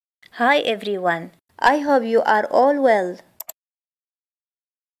Hi everyone, I hope you are all well.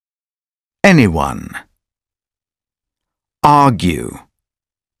 Anyone. Argue.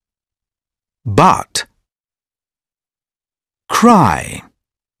 But. Cry.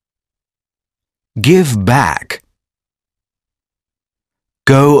 Give back.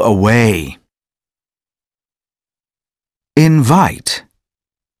 Go away. Invite.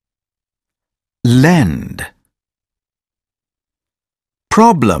 Lend.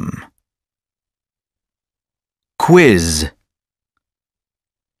 Problem. Quiz.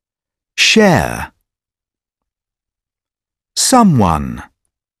 Share. Someone.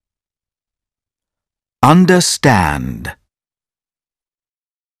 Understand.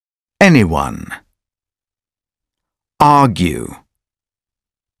 Anyone. Argue.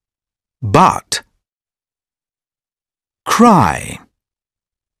 But. Cry.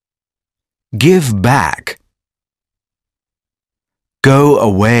 Give back. Go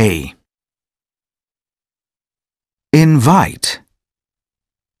away. Invite.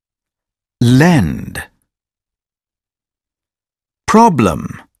 Lend.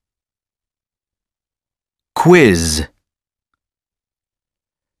 Problem. Quiz.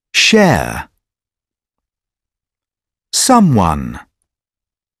 Share. Someone.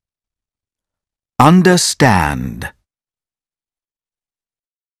 Understand.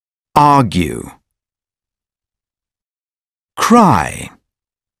 Argue. Cry.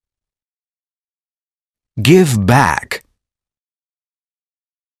 Give back.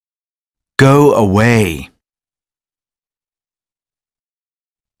 Go away.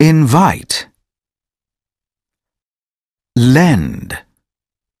 Invite. Lend.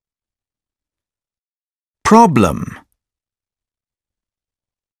 Problem.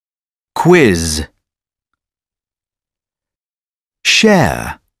 Quiz.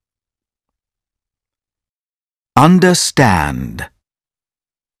 Share. Understand.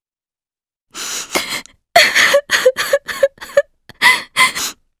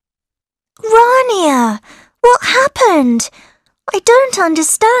 Rania, what happened? I don't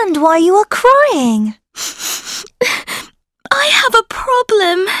understand why you are crying. I have a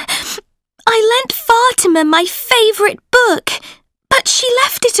problem. I lent Fatima my favourite book, but she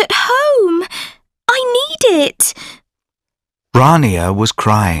left it at home. I need it. Rania was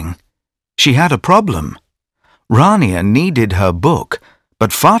crying. She had a problem. Rania needed her book,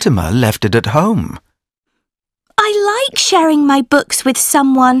 but Fatima left it at home. I like sharing my books with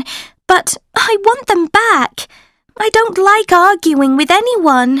someone, but I want them back. I don't like arguing with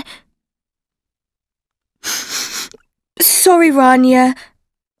anyone. Sorry, Rania.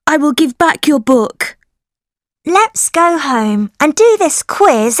 I will give back your book. Let's go home and do this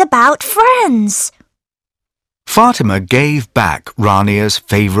quiz about friends. Fatima gave back Rania's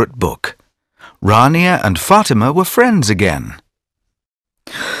favourite book. Rania and Fatima were friends again.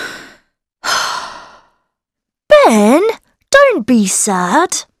 Ben, don't be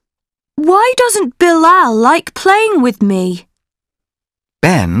sad. Why doesn't Bilal like playing with me?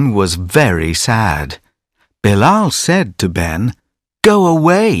 Ben was very sad. Bilal said to Ben, "Go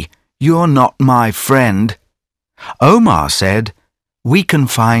away, you're not my friend." Omar said, "We can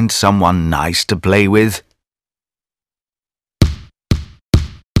find someone nice to play with."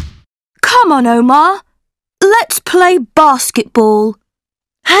 Come on, Omar. Let's play basketball.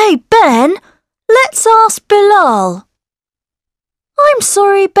 Hey, Ben, let's ask Bilal. I'm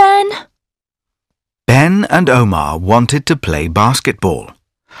sorry, Ben. Ben and Omar wanted to play basketball.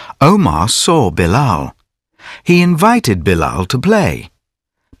 Omar saw Bilal. He invited Bilal to play.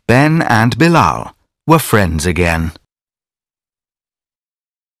 Ben and Bilal were friends again.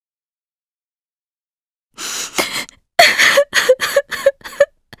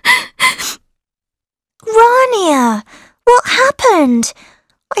 Rania, what happened?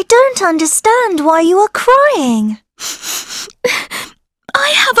 I don't understand why you are crying. I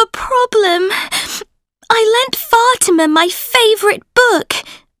have a problem. I lent Fatima my favourite book,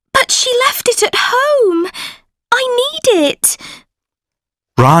 but she left it at home. I need it.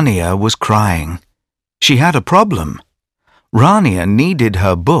 Rania was crying. She had a problem. Rania needed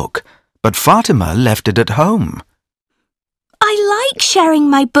her book, but Fatima left it at home. I like sharing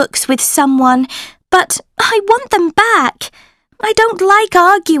my books with someone, but I want them back. I don't like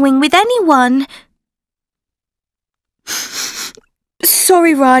arguing with anyone.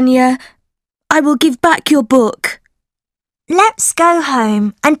 Sorry, Rania. I will give back your book. Let's go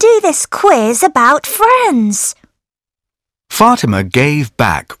home and do this quiz about friends. Fatima gave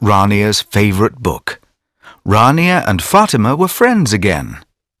back Rania's favourite book. Rania and Fatima were friends again.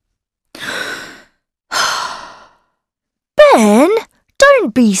 Ben,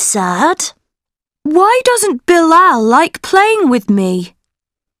 don't be sad. Why doesn't Bilal like playing with me?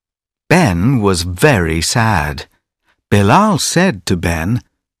 Ben was very sad. Bilal said to Ben,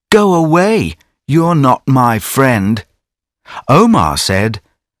 "Go away, you're not my friend." Omar said,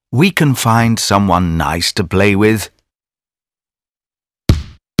 "We can find someone nice to play with."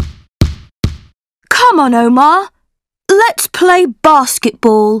 Come on, Omar. Let's play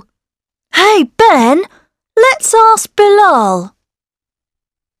basketball. Hey, Ben, let's ask Bilal.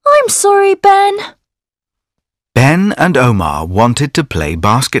 I'm sorry, Ben. Ben and Omar wanted to play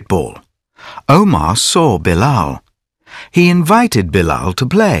basketball. Omar saw Bilal. He invited Bilal to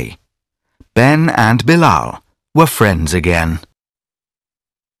play. Ben and Bilal were friends again.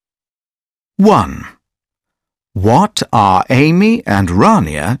 1. What are Amy and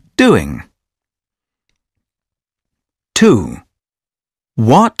Rania doing? 2.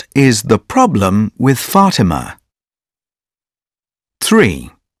 What is the problem with Fatima?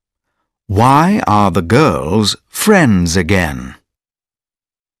 3. Why are the girls friends again?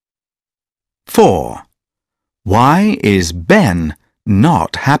 4. Why is Ben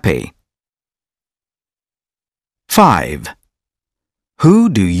not happy? 5. Who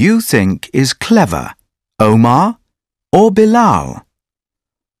do you think is clever, Omar or Bilal?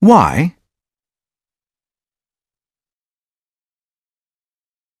 Why?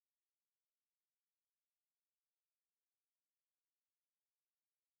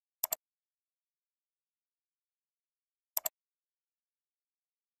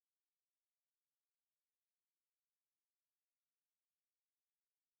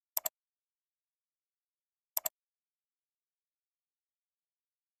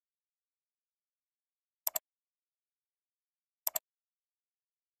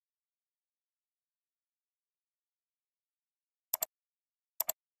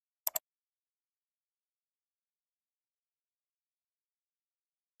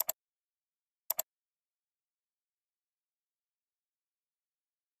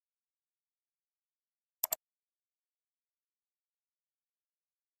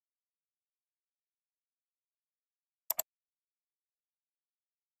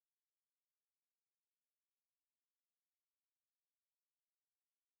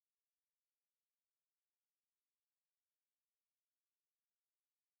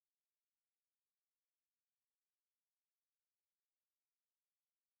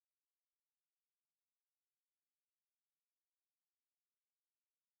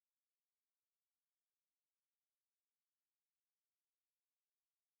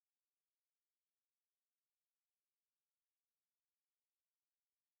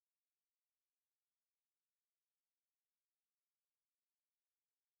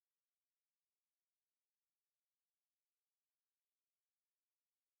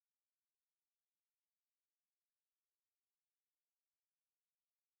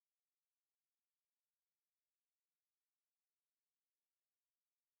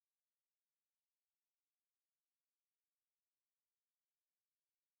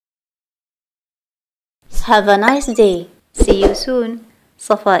 Have a nice day. See you soon.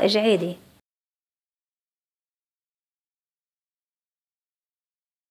 صفاء جعيدي.